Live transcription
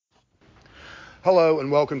Hello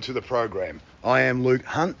and welcome to the program. I am Luke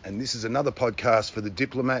Hunt and this is another podcast for The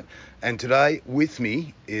Diplomat, and today with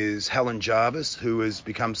me is Helen Jarvis, who has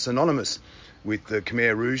become synonymous with the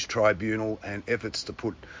Khmer Rouge Tribunal and efforts to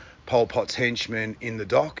put Pol Pot's henchmen in the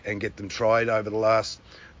dock and get them tried over the last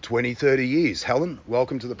 20, 30 years. Helen,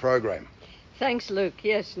 welcome to the program. Thanks, Luke.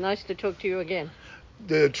 Yes, nice to talk to you again.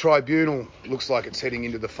 The tribunal looks like it's heading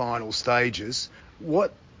into the final stages.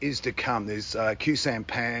 What is to come? There's Khieu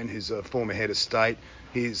Sampan, who's a former head of state.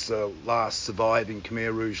 He's the last surviving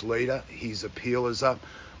Khmer Rouge leader. His appeal is up.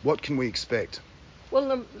 What can we expect?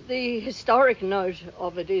 Well, the historic note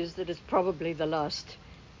of it is that it's probably the last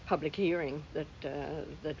public hearing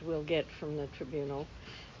that we'll get from the tribunal,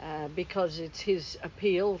 because it's his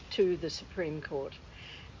appeal to the Supreme Court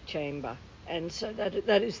chamber. And so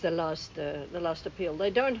that is the last appeal. They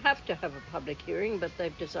don't have to have a public hearing, but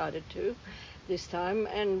they've decided to this time,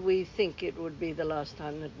 and we think it would be the last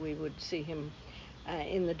time that we would see him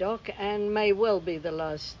in the dock, and may well be the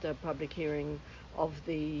last public hearing of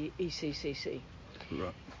the ECCC.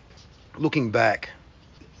 Right. Looking back,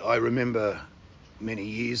 I remember many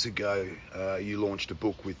years ago you launched a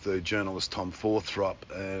book with the journalist Tom Forthrop,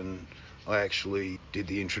 and I actually did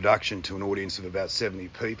the introduction to an audience of about 70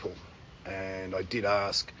 people, and I did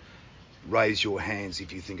ask, raise your hands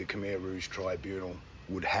if you think a Khmer Rouge tribunal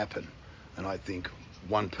would happen. And I think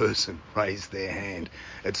one person raised their hand.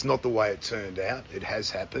 It's not the way it turned out. It has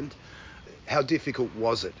happened. How difficult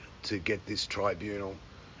was it to get this tribunal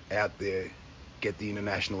out there, get the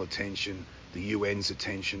international attention, the UN's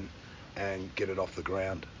attention, and get it off the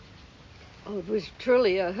ground? Oh, it was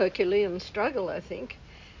truly a Herculean struggle, I think.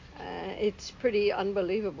 It's pretty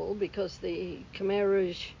unbelievable because the Khmer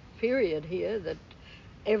Rouge period here that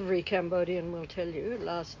every Cambodian will tell you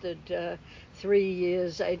lasted 3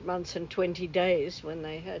 years, 8 months and 20 days when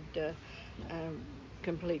they had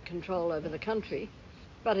complete control over the country.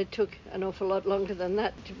 But it took an awful lot longer than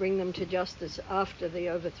that to bring them to justice after the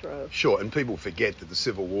overthrow. Sure, and people forget that the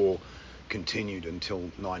Civil War continued until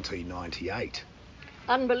 1998.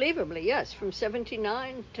 Unbelievably, yes, from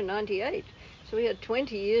 79 to 98. So we had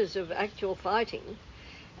 20 years of actual fighting.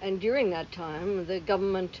 And during that time, the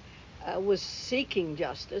government was seeking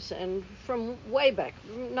justice, and from way back,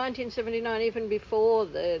 from 1979, even before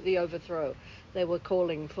the overthrow, they were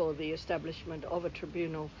calling for the establishment of a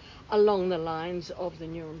tribunal along the lines of the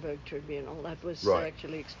Nuremberg Tribunal. That was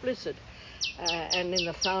actually explicit. And in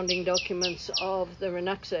the founding documents of the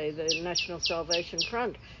RNAC, the National Salvation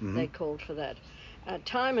Front, they called for that.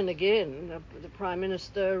 Time and again, the Prime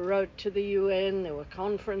Minister wrote to the UN. There were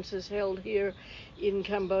conferences held here in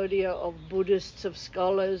Cambodia of Buddhists, of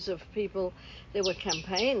scholars, of people. There were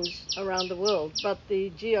campaigns around the world, but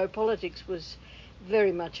the geopolitics was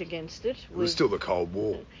very much against it. It was still the Cold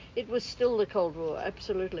War. It was still the Cold War,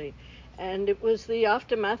 absolutely. And it was the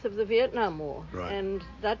aftermath of the Vietnam War. Right. And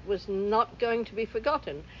that was not going to be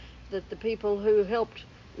forgotten, that the people who helped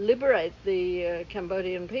liberate the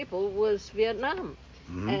Cambodian people was Vietnam.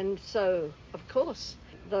 And so, of course,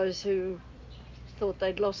 those who thought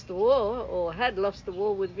they'd lost the war or had lost the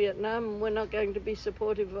war with Vietnam were not going to be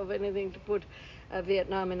supportive of anything to put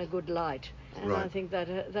Vietnam in a good light. And I think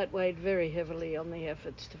that weighed very heavily on the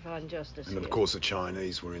efforts to find justice. And of course the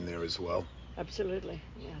Chinese were in there as well. Absolutely,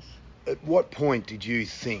 yes. At what point did you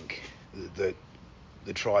think that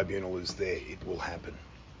the tribunal is there, it will happen?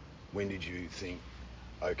 When did you think,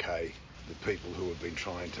 okay, the people who have been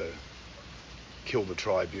trying to kill the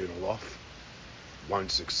tribunal off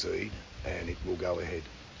won't succeed and it will go ahead?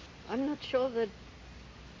 I'm not sure that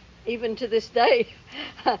even to this day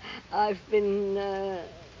I've been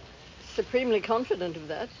supremely confident of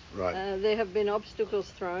that. Right. There have been obstacles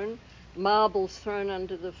thrown, marbles thrown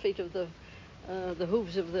under the feet of the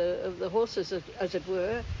hooves of the horses, as it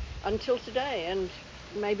were, until today, and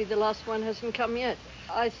maybe the last one hasn't come yet.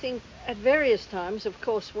 I think at various times, of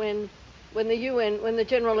course, when the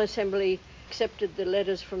General Assembly accepted the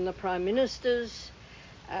letters from the Prime Ministers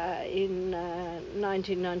in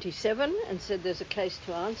 1997 and said there's a case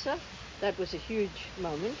to answer, that was a huge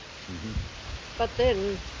moment. But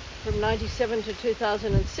then from 97 to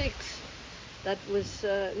 2006, that was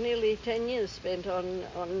nearly 10 years spent on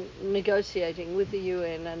negotiating with the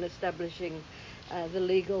UN and establishing the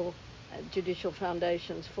legal judicial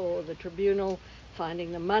foundations for the tribunal,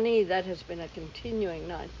 finding the money. That has been a continuing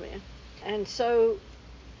nightmare. And so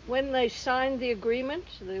when they signed the agreement,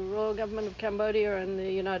 the Royal Government of Cambodia and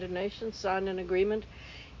the United Nations signed an agreement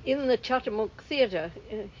in the Chatamuk Theatre,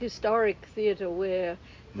 a historic theatre where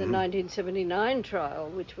the 1979 trial,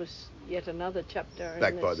 which was yet another chapter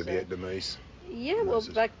backed by the Vietnamese. Yeah, well,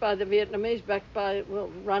 backed by the Vietnamese,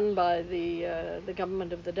 run by the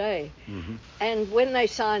government of the day. Mm-hmm. And when they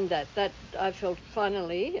signed that I felt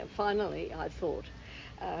finally, I thought,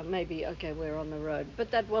 maybe, okay, we're on the road.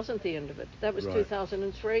 But that wasn't the end of it. That was Right.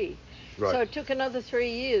 2003. Right. So it took another 3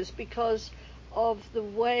 years because of the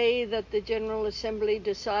way that the General Assembly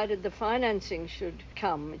decided the financing should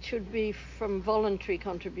come. It should be from voluntary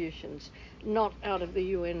contributions, not out of the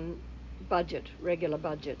UN budget, regular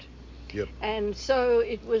budget. Yep. And so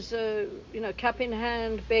it was a cap in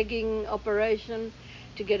hand begging operation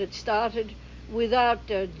to get it started without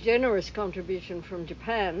a generous contribution from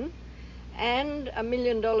Japan and $1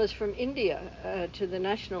 million from India to the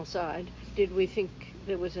national side. Did we think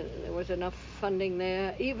there was enough funding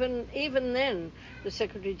there? Even then, the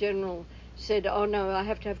Secretary General said, "Oh no, I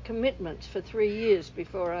have to have commitments for 3 years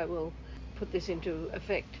before I will put this into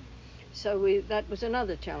effect." So that was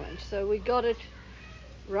another challenge. So we got it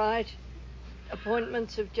right.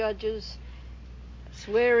 Appointments of judges,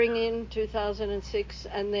 swearing in 2006,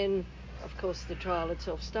 and then, of course, the trial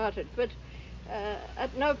itself started. But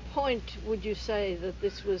at no point would you say that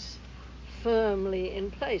this was firmly in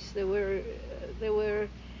place. There were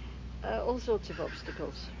all sorts of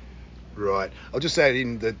obstacles. Right. I'll just add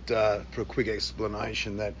in that for a quick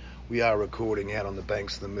explanation that we are recording out on the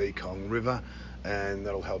banks of the Mekong River, and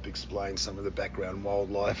that'll help explain some of the background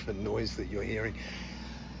wildlife and noise that you're hearing.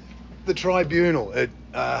 The Tribunal, it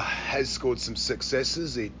has scored some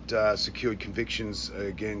successes. It secured convictions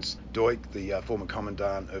against Duch, the former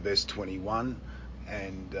commandant of S-21,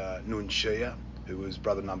 and Nguyen Chia, who was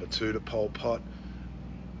brother number 2 to Pol Pot.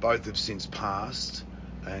 Both have since passed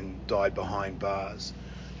and died behind bars.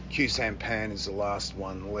 Khieu Samphan is the last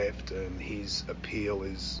one left, and his appeal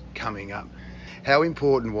is coming up. How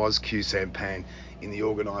important was Khieu Samphan in the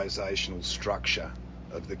organisational structure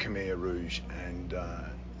of the Khmer Rouge and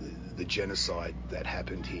the genocide that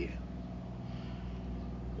happened here?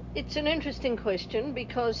 It's an interesting question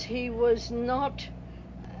because he was not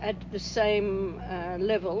at the same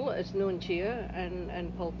level as Nguyen Chia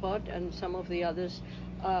and Pol Pot and some of the others.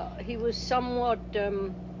 He was somewhat,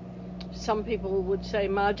 some people would say,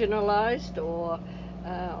 marginalised or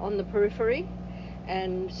on the periphery,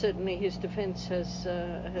 and certainly his defence has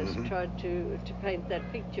tried to paint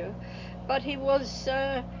that picture. But he was,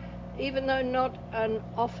 even though not an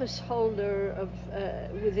office holder of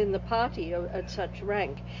within the party at such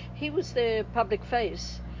rank, he was their public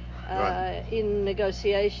face. Right. In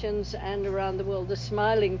negotiations and around the world, the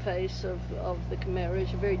smiling face of the Khmer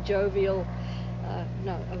Rouge, a very jovial,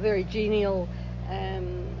 a very genial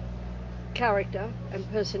character and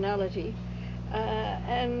personality.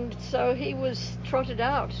 And so he was trotted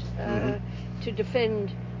out to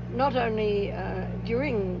defend not only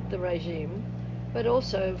during the regime, but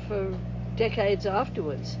also for decades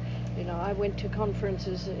afterwards. I went to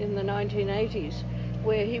conferences in the 1980s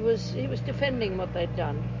where he was defending what they'd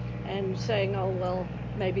done and saying, oh, well,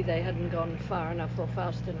 maybe they hadn't gone far enough or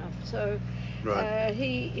fast enough. So Right.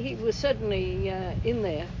 He was certainly in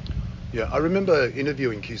there. Yeah, I remember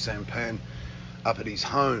interviewing Khieu Samphan up at his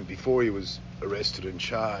home before he was arrested and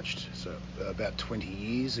charged, so about 20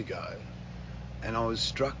 years ago, and I was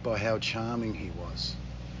struck by how charming he was.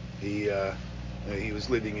 He was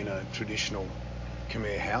living in a traditional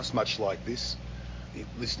Khmer house, much like this,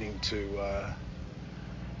 listening to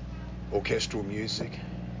orchestral music.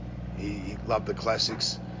 He loved the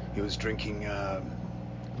classics. He was drinking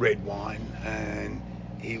red wine, and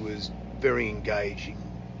he was very engaging.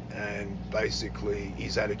 And basically,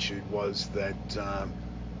 his attitude was that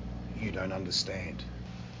you don't understand.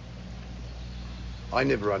 I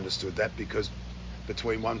never understood that because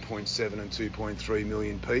between 1.7 and 2.3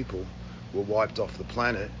 million people were wiped off the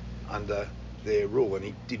planet under their rule, and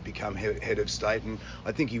he did become head of state, and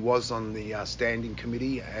I think he was on the standing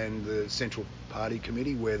committee and the Central Party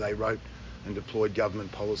committee where they wrote and deployed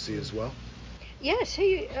government policy as well. Yes,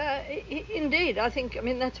 he indeed. I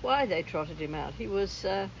mean that's why they trotted him out. He was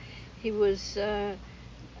a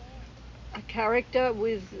character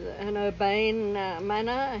with an urbane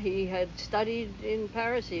manner. He had studied in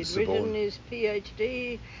Paris. He had written his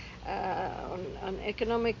PhD on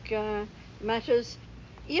economic matters.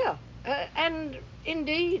 Yeah, and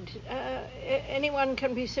indeed, anyone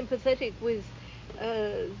can be sympathetic with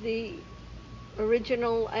the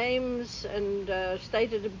original aims and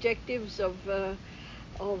stated objectives of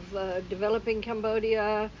developing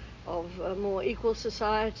Cambodia, of a more equal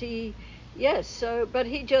society. Yes, but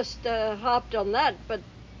he just harped on that. But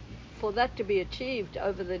for that to be achieved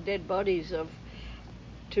over the dead bodies of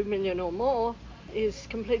 2 million or more is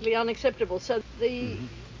completely unacceptable. So the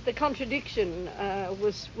the contradiction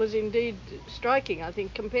was indeed striking, I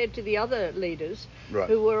think, compared to the other leaders, Right.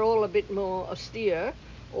 who were all a bit more austere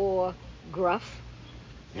or gruff.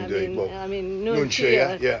 Indeed. I mean, Nuon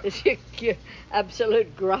Chea, is your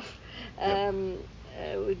absolute gruff,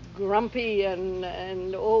 grumpy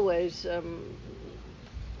and always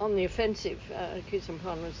on the offensive. Khieu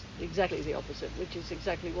was exactly the opposite, which is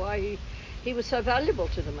exactly why he was so valuable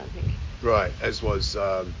to them, I think. Right, as was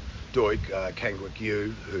Duik Kangwik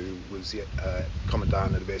Yu, who was the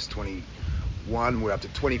commandant of S-21. We're up to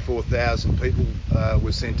 24,000 people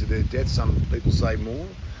were sent to their death. Some people say more.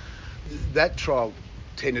 That trial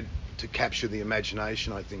tended to capture the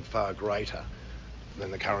imagination, I think, far greater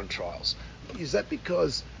than the current trials. Is that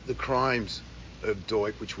because the crimes of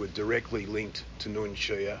Duik, which were directly linked to Nuon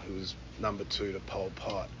Chea, who was number 2 to Pol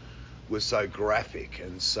Pot, were so graphic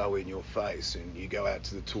and so in your face? And you go out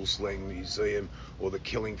to the Tuol Sleng Museum or the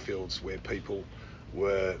killing fields where people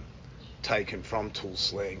were taken from Tuol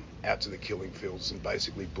Sleng out to the killing fields and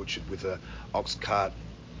basically butchered with a ox cart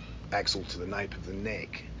axle to the nape of the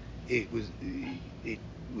neck. It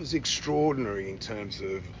was extraordinary in terms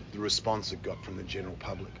of the response it got from the general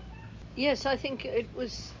public. Yes, I think it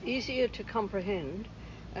was easier to comprehend.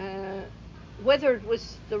 Whether it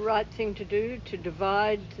was the right thing to do, to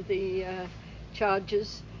divide the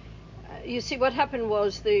charges. You see, what happened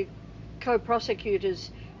was the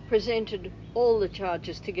co-prosecutors presented all the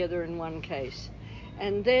charges together in one case.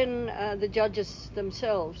 And then the judges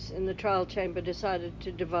themselves in the trial chamber decided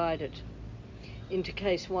to divide it into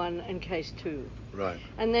case 1 and case 2. Right.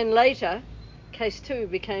 And then later, case 2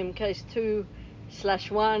 became case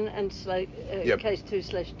 2/1 and case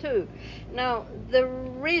 2/2. Now, the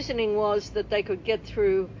reasoning was that they could get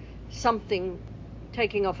through something,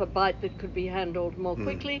 taking off a bite that could be handled more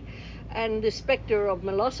quickly, and the spectre of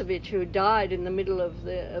Milosevic, who died in the middle of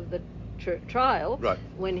the trial, right,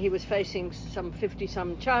 when he was facing some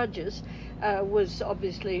 50-some charges, was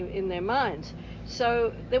obviously in their minds.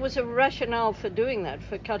 So there was a rationale for doing that,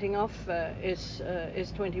 for cutting off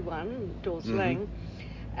S-21, Tuol Sleng,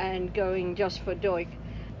 and going just for Duik.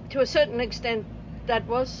 To a certain extent, that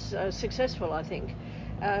was successful, I think.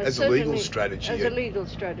 As a legal strategy. As a legal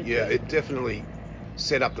strategy. Yeah, it definitely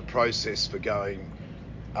set up the process for going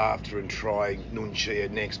after and trying Nuon Chea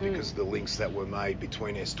next because of the links that were made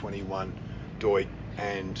between S-21, Duik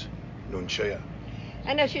and Nuon Chea.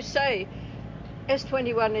 And as you say,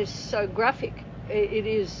 S-21 is so graphic. It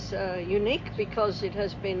is unique because it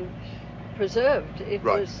has been preserved. It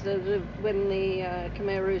right. was when the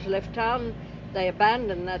Khmer Rouge left town, they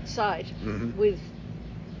abandoned that site with,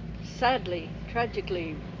 sadly,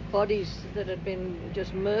 tragically, bodies that had been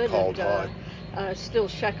just murdered, still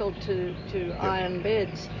shackled to iron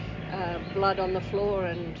beds, blood on the floor,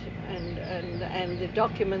 and the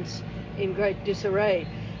documents in great disarray.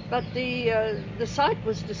 But the site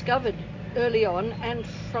was discovered early on, and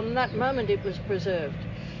from that moment it was preserved.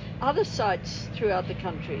 Other sites throughout the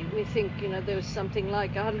country, we think, there was something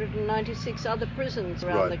like 196 other prisons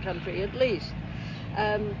around the country at least.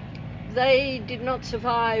 They did not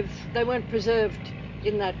survive. They weren't preserved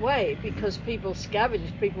in that way because people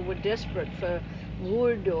scavenged. People were desperate for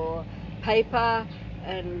wood or paper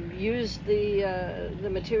and used the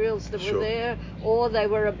materials that were there, or they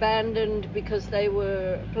were abandoned because they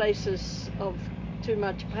were places of too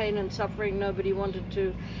much pain and suffering. Nobody wanted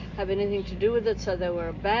to have anything to do with it, so they were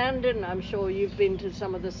abandoned. I'm sure you've been to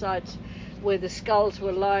some of the sites where the skulls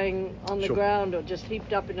were lying on the ground or just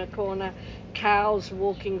heaped up in a corner, cows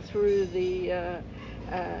walking through the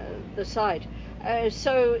site.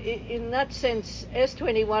 So in that sense,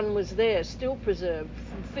 S-21 was there, still preserved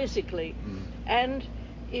physically, and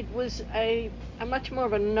it was a much more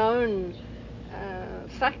of a known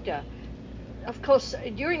factor. Of course,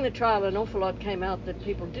 during the trial, an awful lot came out that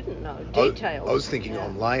people didn't know, details. I was thinking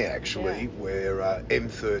on Lay, actually, where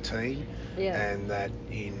M13, and that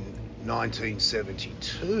in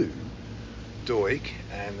 1972, Duik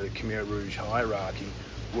and the Khmer Rouge hierarchy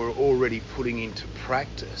were already putting into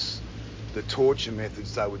practice the torture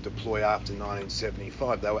methods they would deploy after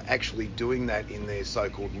 1975. They were actually doing that in their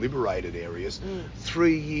so-called liberated areas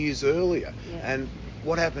 3 years earlier. And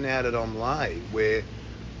what happened out at Lay, where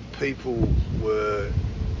people were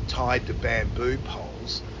tied to bamboo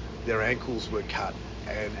poles, their ankles were cut,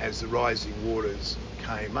 and as the rising waters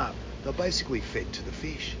came up, they were basically fed to the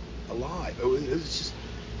fish alive. It was just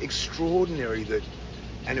extraordinary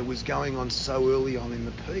and it was going on so early on in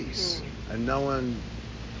the piece, and no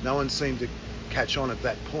one seemed to catch on at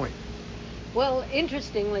that point. Well,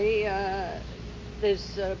 interestingly,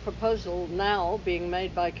 there's a proposal now being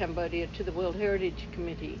made by Cambodia to the World Heritage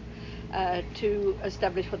Committee to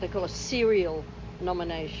establish what they call a serial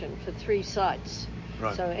nomination for 3 sites.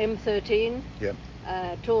 Right. So M13, Yep.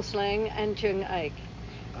 Tor Slang and Chung Aik.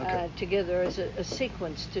 Okay. Together as a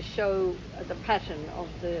sequence to show the pattern of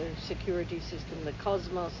the security system, the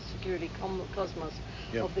security cosmos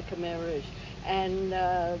Yep. of the Khmer Rouge. And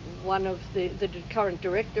one of the current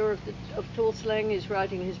director of Tor Slang is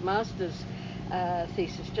writing his master's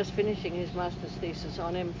thesis, just finishing his master's thesis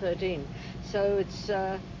on M13. So it's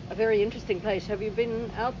a very interesting place. Have you been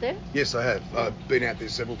out there? Yes, I have. I've been out there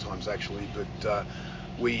several times actually, but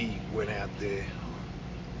we went out there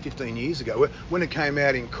 15 years ago. When it came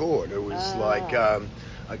out in court, it was like,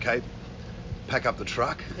 okay, pack up the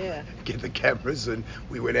truck, yeah. get the cameras, and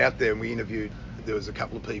we went out there and we interviewed. There was a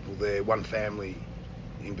couple of people there, one family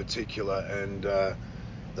in particular, and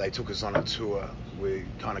they took us on a tour. We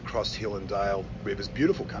kind of crossed hill and dale rivers,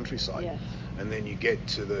 beautiful countryside, Yes. and then you get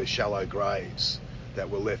to the shallow graves that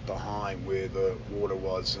were left behind where the water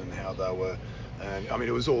was and how they were, and I mean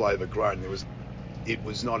it was all overgrown. It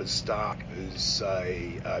was not as stark as,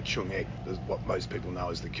 say, Chung Ek, what most people know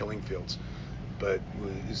as the killing fields, but it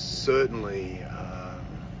was certainly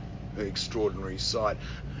an extraordinary sight.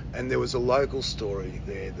 And there was a local story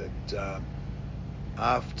there that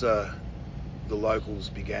after the locals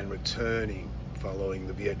began returning following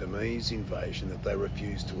the Vietnamese invasion, that they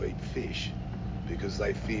refused to eat fish because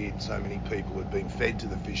they feared so many people had been fed to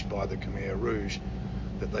the fish by the Khmer Rouge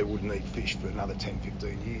that they wouldn't eat fish for another 10,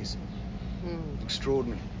 15 years.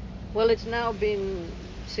 Extraordinary. Well, it's now been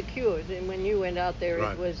secured, and when you went out there,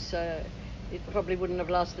 Right. it was it probably wouldn't have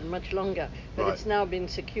lasted much longer. But Right. it's now been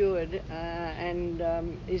secured and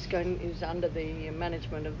is under the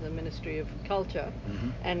management of the Ministry of Culture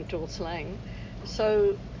and Tor Slang.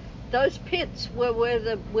 So those pits were where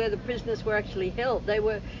the prisoners were actually held. They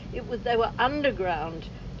were underground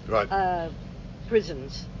Right.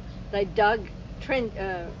 prisons. They dug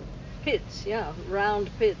pits, round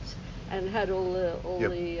pits, and had all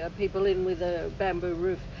the people in with a bamboo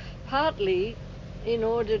roof, partly in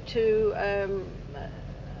order to,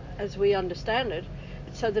 as we understand it,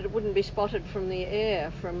 so that it wouldn't be spotted from the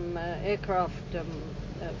air, from aircraft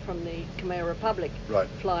from the Khmer Republic Right.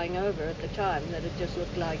 flying over at the time, that it just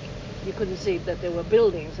looked like you couldn't see that there were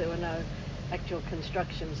buildings, there were no actual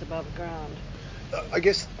constructions above ground. I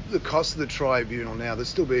guess the cost of the tribunal now, they're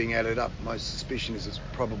still being added up. My suspicion is it's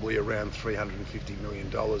probably around $350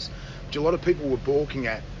 million, which a lot of people were balking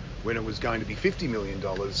at when it was going to be $50 million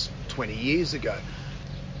 20 years ago.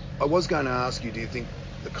 I was going to ask you, do you think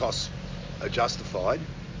the costs are justified?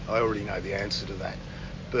 I already know the answer to that.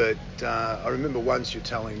 But I remember once you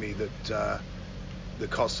telling me that the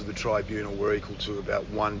costs of the tribunal were equal to about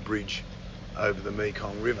one bridge over the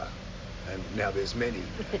Mekong River, and now there's many.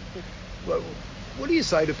 Well, what do you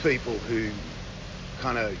say to people who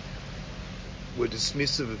kind of were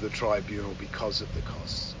dismissive of the tribunal because of the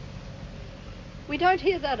costs? We don't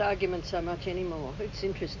hear that argument so much anymore. It's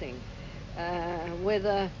interesting.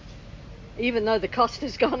 Whether, even though the cost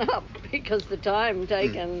has gone up because the time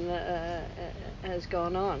taken has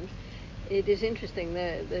gone on, it is interesting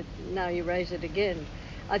that now you raise it again.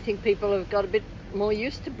 I think people have got a bit more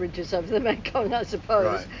used to bridges over the Mekong, I suppose.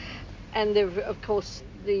 Right. And there, of course,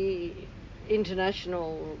 the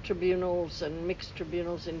international tribunals and mixed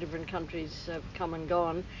tribunals in different countries have come and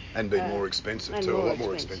gone. And been more expensive too, a lot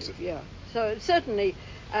more expensive. Yeah. So certainly,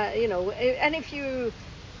 and if you,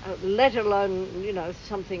 let alone,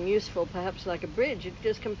 something useful, perhaps like a bridge, you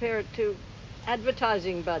just compare it to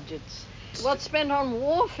advertising budgets. What's spent on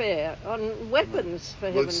warfare, on weapons, for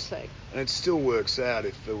heaven's sake. And it still works out.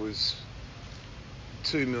 If there was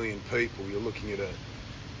 2 million people, you're looking at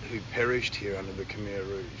who perished here under the Khmer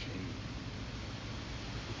Rouge in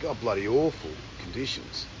God bloody awful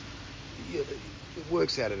conditions. It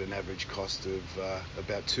works out at an average cost of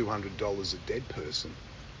about $200 a dead person,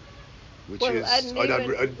 which well, is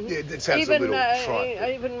it sounds even, a little trite.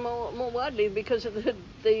 Even more widely, because of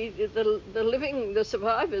the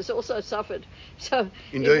survivors also suffered. So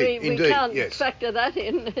Indeed, we can't yes. factor that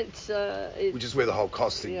in. It's which is where the whole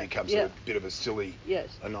cost thing becomes a bit of a silly. Yes.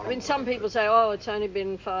 Anomaly. I mean, some people say, it's only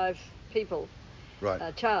been 5 people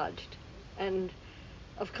charged, and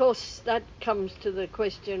of course that comes to the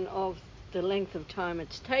question of the length of time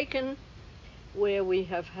it's taken, where we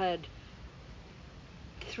have had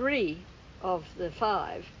 3 of the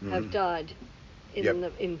 5 have died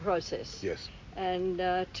in process. Yes. And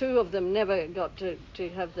 2 of them never got to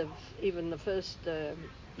have even the first.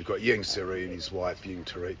 We've got Yang Seri and his wife Ying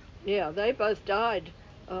Tarit. Yeah, they both died.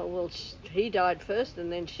 He died first, and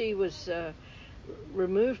then she was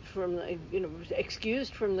removed from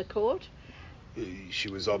excused from the court, she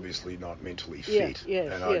was obviously not mentally Yes, fit.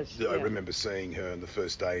 yes, And yes, I yeah. remember seeing her on the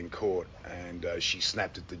first day in court, and she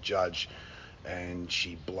snapped at the judge, and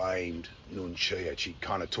she blamed Nun Shia. She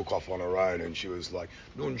kind of took off on her own, and she was like,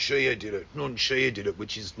 Nun Shia did it, Nun Shia did it,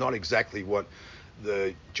 which is not exactly what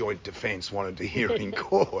the joint defence wanted to hear in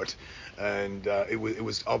court. And it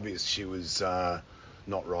was obvious she was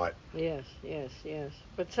not right. Yes, yes, yes.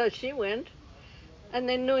 But so she went. And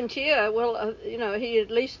then Nguyen Chia, well, he at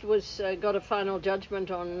least got a final judgment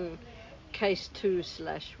on case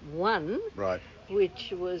 2/1, Right.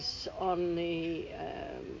 which was on the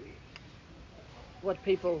what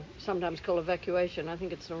people sometimes call evacuation. I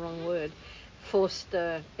think it's the wrong word. Forced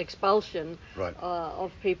expulsion Right.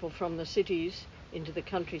 of people from the cities into the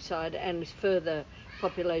countryside and further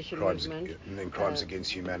population movement. And then crimes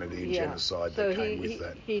against humanity and Yeah. genocide So that came with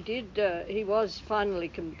that. he was finally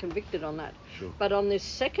convicted on that. Sure. But on this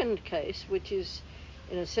second case, which is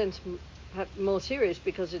in a sense perhaps more serious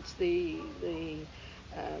because it's the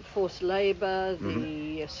forced labour,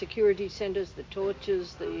 the security centres, the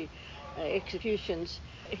tortures, the executions,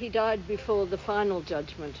 he died before the final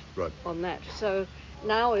judgment Right. on that. So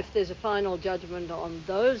now if there's a final judgment on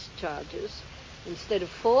those charges, instead of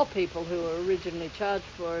 4 people who were originally charged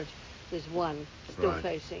for it, there's 1 still Right.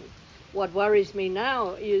 facing. What worries me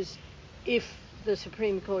now is if the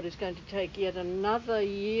Supreme Court is going to take yet another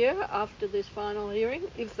year after this final hearing.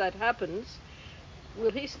 If that happens,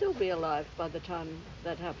 will he still be alive by the time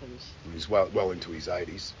that happens? He's well into his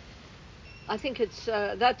 80s. I think that's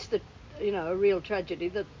a real tragedy.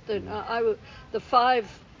 The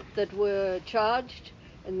 5 that were charged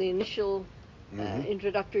in the initial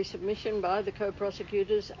introductory submission by the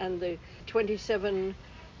co-prosecutors and the 27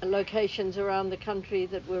 locations around the country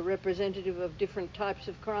that were representative of different types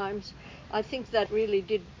of crimes, I think that really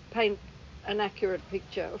did paint an accurate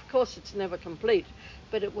picture. Of course, it's never complete,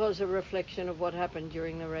 but it was a reflection of what happened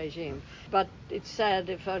during the regime. But it's sad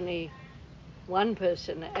if only one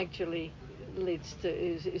person actually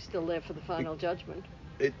is still there for the final judgment.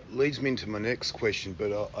 It leads me into my next question,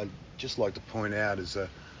 but I'd just like to point out as a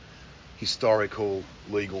historical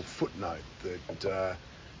legal footnote that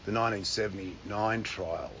the 1979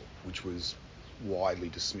 trial, which was widely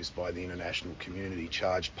dismissed by the international community,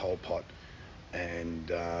 charged Pol Pot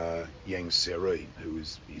and Yang Seri, who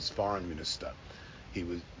was his foreign minister.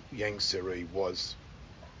 Yang Seri was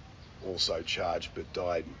also charged but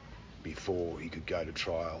died before he could go to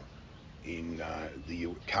trial in the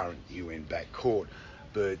current UN-backed court.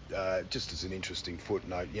 But just as an interesting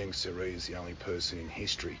footnote, Yang Seri is the only person in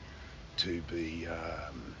history to be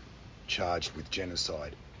charged with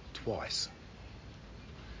genocide twice,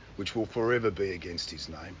 which will forever be against his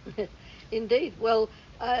name. Indeed. Well,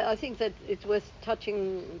 I think that it's worth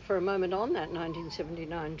touching for a moment on that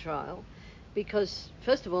 1979 trial, because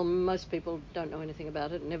first of all, most people don't know anything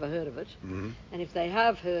about it, never heard of it, and if they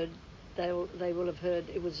have heard, they will have heard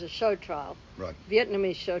it was a show trial. Right.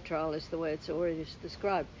 Vietnamese show trial is the way it's already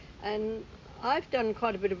described. And I've done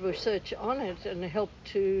quite a bit of research on it and helped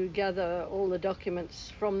to gather all the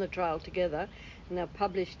documents from the trial together, and they're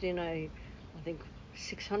published in I think,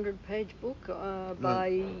 600-page book by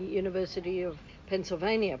University of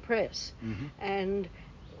Pennsylvania Press. And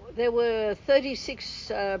there were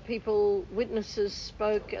 36 witnesses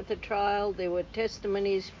spoke at the trial. There were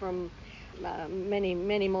testimonies from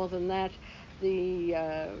many more than that.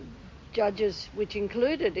 The judges, which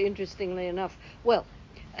included, interestingly enough, well,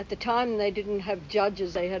 at the time they didn't have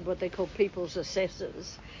judges, they had what they call people's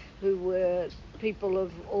assessors, who were people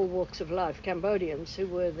of all walks of life, Cambodians, who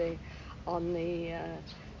were the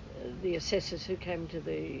assessors who came to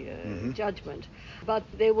the judgment. But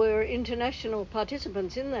there were international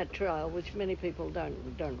participants in that trial, which many people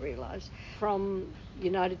don't realise, from the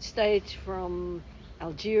United States, from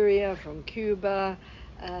Algeria, from Cuba,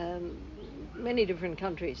 many different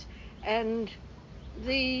countries. And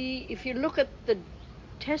if you look at the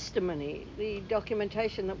testimony, the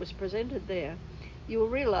documentation that was presented there, you'll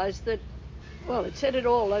realise that, well, it said it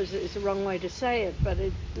all, is the wrong way to say it, but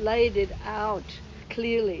it laid it out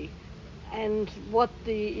clearly. And what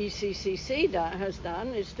the ECCC has done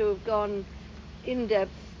is to have gone in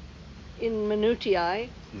depth, in minutiae,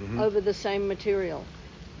 over the same material.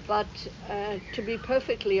 But to be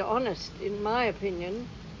perfectly honest, in my opinion,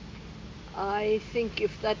 I think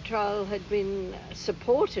if that trial had been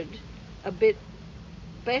supported a bit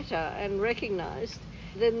better and recognised,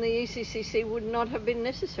 then the ECCC would not have been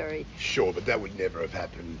necessary. Sure, but that would never have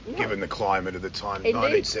happened, given the climate of the time. Indeed.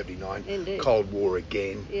 1979, Indeed. Cold War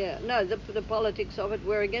again. Yeah, no, the politics of it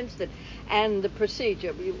were against it, and the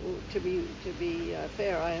procedure. To be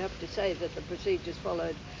fair, I have to say that the procedures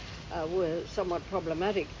followed were somewhat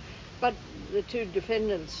problematic. But the two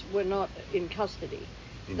defendants were not in custody.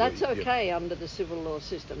 Indeed, that's okay yep. under the civil law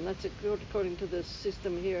system. That's according to the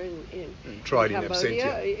system here in tried in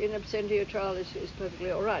Cambodia. In absentia trial is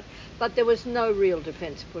perfectly all right. But there was no real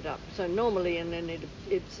defence put up. So normally in an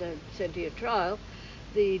absentia trial,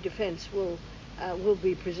 the defence will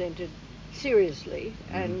be presented seriously,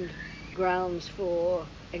 and grounds for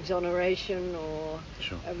exoneration or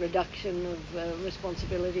sure. a reduction of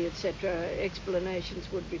responsibility, etc., explanations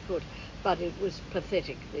would be put. But it was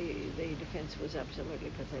pathetic. The defence was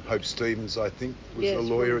absolutely pathetic. Hope Stevens, I think, was the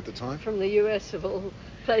lawyer at the time? From the US, of all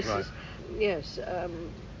places. Right. Yes,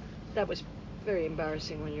 that was very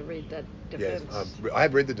embarrassing when you read that defence. Yes, I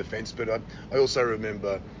have read the defence, but I also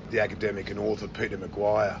remember the academic and author Peter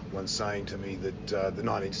Maguire once saying to me that the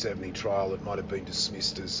 1970 trial, it might have been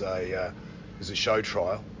dismissed as a show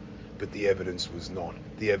trial, but the evidence was not.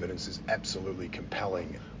 The evidence is absolutely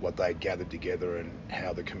compelling, what they'd gathered together and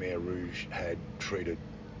how the Khmer Rouge had treated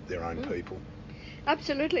their own people.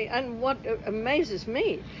 Absolutely, and what amazes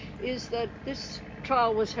me is that this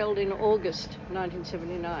trial was held in August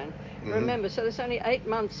 1979. Remember, so it's only 8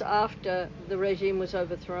 months after the regime was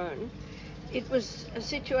overthrown. It was a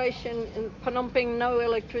situation in Phnom Penh, no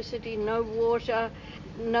electricity, no water,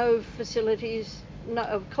 no facilities, no,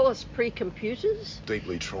 of course, pre-computers.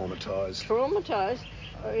 Deeply traumatised.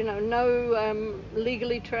 No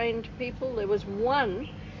legally trained people. There was one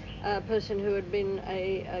person who had been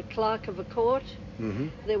a clerk of a court.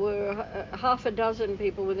 There were half a dozen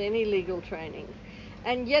people with any legal training.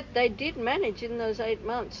 And yet they did manage in those 8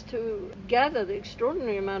 months to gather the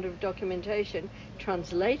extraordinary amount of documentation,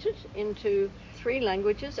 translate it into 3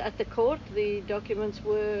 languages. At the court, the documents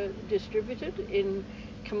were distributed in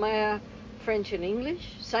Khmer, French and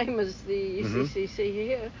English, same as the ECCC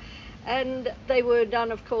here. And they were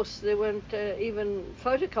done, of course, there weren't even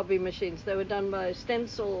photocopy machines. They were done by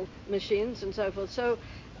stencil machines and so forth. So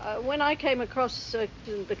when I came across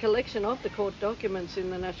the collection of the court documents in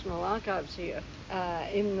the National Archives here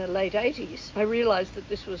in the late 80s, I realised that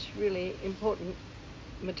this was really important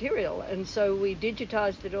material. And so we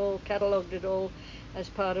digitised it all, catalogued it all as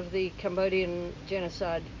part of the Cambodian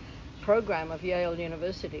genocide program of Yale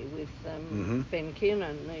University with Ben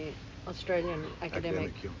Kiernan, the Australian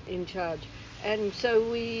academic in charge. And so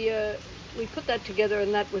we put that together,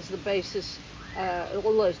 and that was the basis.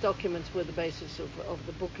 All those documents were the basis of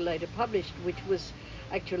the book later published, which was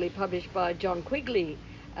actually published by John Quigley,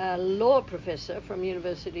 a law professor from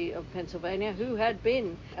University of Pennsylvania, who had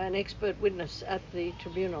been an expert witness at the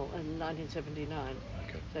tribunal in 1979.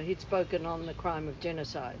 Okay. So he'd spoken on the crime of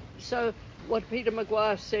genocide. So what Peter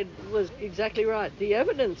Maguire said was exactly right. The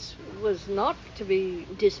evidence was not to be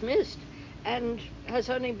dismissed and has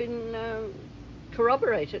only been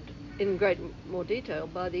corroborated in more detail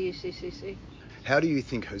by the ECCC. How do you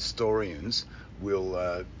think historians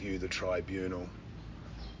will view the tribunal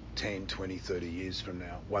 10, 20, 30 years from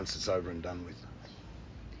now, once it's over and done with?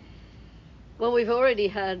 Well, we've already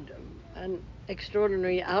had an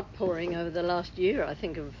extraordinary outpouring over the last year, I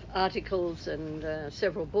think, of articles and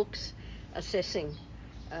several books assessing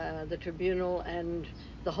the tribunal and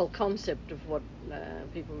the whole concept of what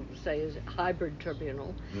people say is a hybrid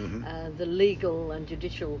tribunal, the legal and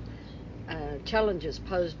judicial challenges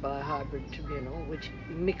posed by a hybrid tribunal, which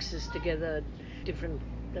mixes together different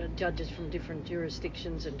judges from different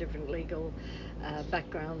jurisdictions and different legal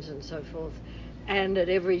backgrounds and so forth. And at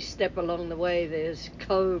every step along the way, there's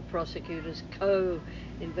co-prosecutors,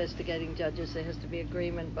 co-investigating judges. There has to be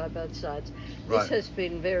agreement by both sides. Right. This has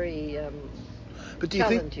been very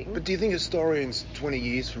challenging. Do you think historians 20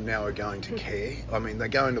 years from now are going to care? I mean, they're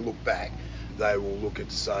going to look back. They will look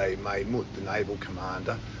at, say, Mahmud, the naval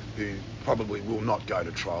commander, who probably will not go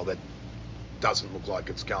to trial. That doesn't look like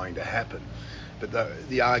it's going to happen. But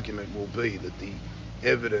the argument will be that the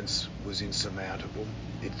evidence was insurmountable.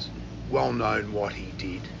 It's well known what he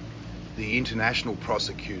did. The international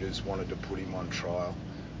prosecutors wanted to put him on trial,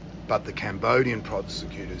 but the Cambodian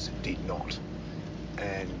prosecutors did not.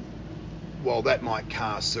 And while that might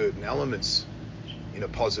cast certain elements in a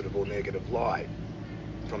positive or negative light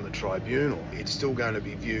from the tribunal, it's still going to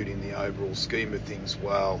be viewed in the overall scheme of things.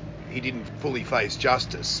 Well, he didn't fully face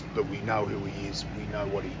justice, but we know who he is, we know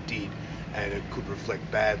what he did, and it could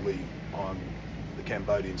reflect badly on the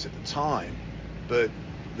Cambodians at the time, but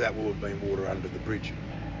that will have been water under the bridge.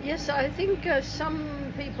 Yes, I think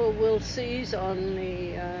some people will seize on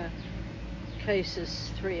the cases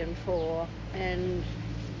 3 and 4 and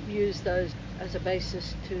use those as a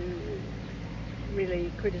basis to really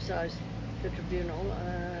criticise the tribunal,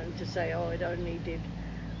 to say, oh, it only did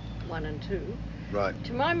 1 and 2. Right.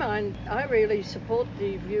 To my mind, I really support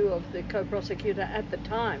the view of the co-prosecutor at the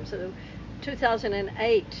time. So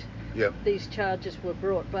 2008, Yep. these charges were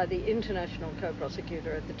brought by the international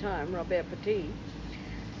co-prosecutor at the time, Robert Petit,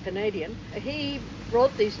 Canadian. He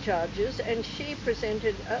brought these charges, and she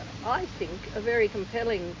presented, I think, a very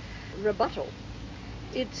compelling rebuttal.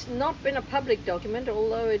 It's not been a public document,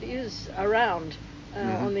 although it is around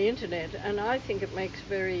on the internet, and I think it makes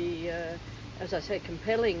very, as I say,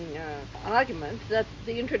 compelling argument that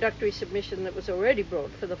the introductory submission that was already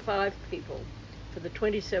brought for the 5 people, for the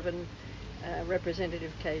 27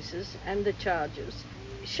 representative cases and the charges,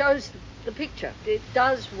 shows the picture. It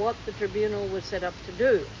does what the tribunal was set up to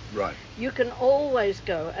do. Right. You can always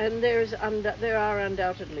go, and there are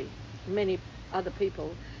undoubtedly many other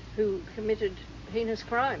people who committed heinous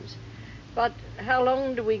crimes. But how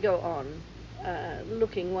long do we go on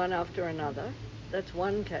looking one after another? That's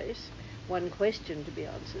one case, one question to be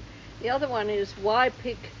answered. The other one is, why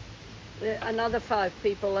pick another 5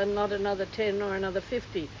 people and not another 10 or another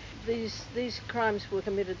 50? These crimes were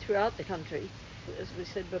committed throughout the country. As we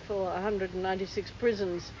said before, 196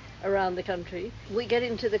 prisons around the country. We get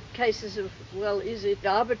into the cases of, well, is it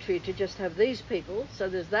arbitrary to just have these people? So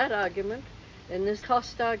there's that argument, and there's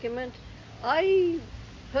cost argument. I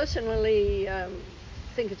personally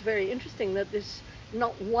think it's very interesting that there's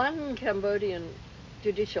not one Cambodian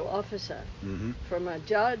judicial officer, from a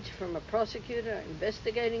judge, from a prosecutor,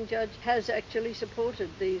 investigating judge, has actually supported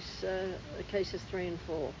these cases 3 and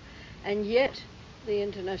 4. And yet the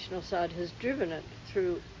international side has driven it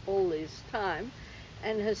through all this time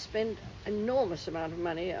and has spent enormous amount of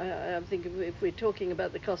money. I think if we're talking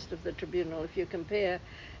about the cost of the tribunal, if you compare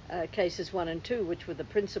cases 1 and 2, which were the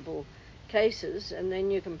principal cases, and then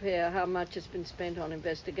you compare how much has been spent on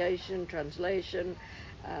investigation, translation,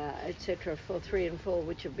 etc. for 3 and 4,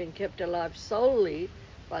 which have been kept alive solely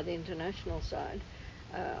by the international side,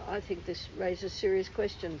 I think this raises serious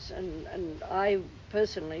questions, and I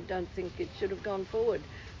personally don't think it should have gone forward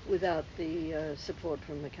without the support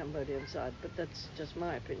from the Cambodian side, but that's just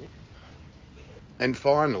my opinion. And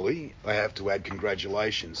finally, I have to add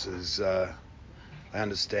congratulations, as I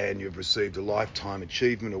understand you've received a Lifetime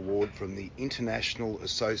Achievement Award from the International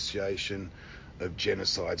Association of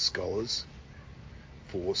Genocide Scholars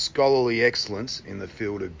for scholarly excellence in the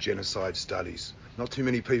field of genocide studies. Not too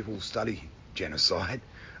many people study genocide.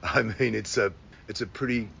 I mean, it's a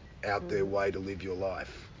pretty out there way to live your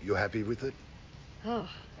life. You're happy with it? Oh,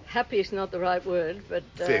 happy is not the right word, but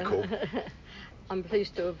fair call. I'm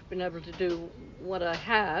pleased to have been able to do what I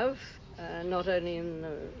have, not only in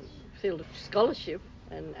the field of scholarship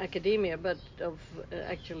and academia, but of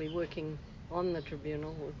actually working on the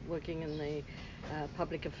tribunal, working in the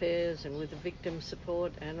public affairs and with the victim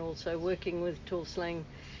support, and also working with Tuol Sleng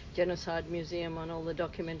Genocide Museum on all the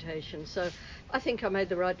documentation. So I think I made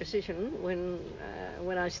the right decision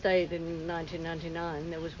when I stayed in 1999.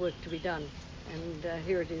 There was work to be done, and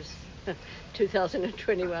here it is,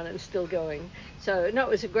 2021, and still going. So no, it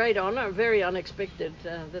was a great honour, very unexpected,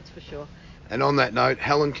 that's for sure. And on that note,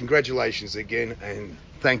 Helen, congratulations again, and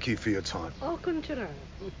thank you for your time. Oh, kuntura.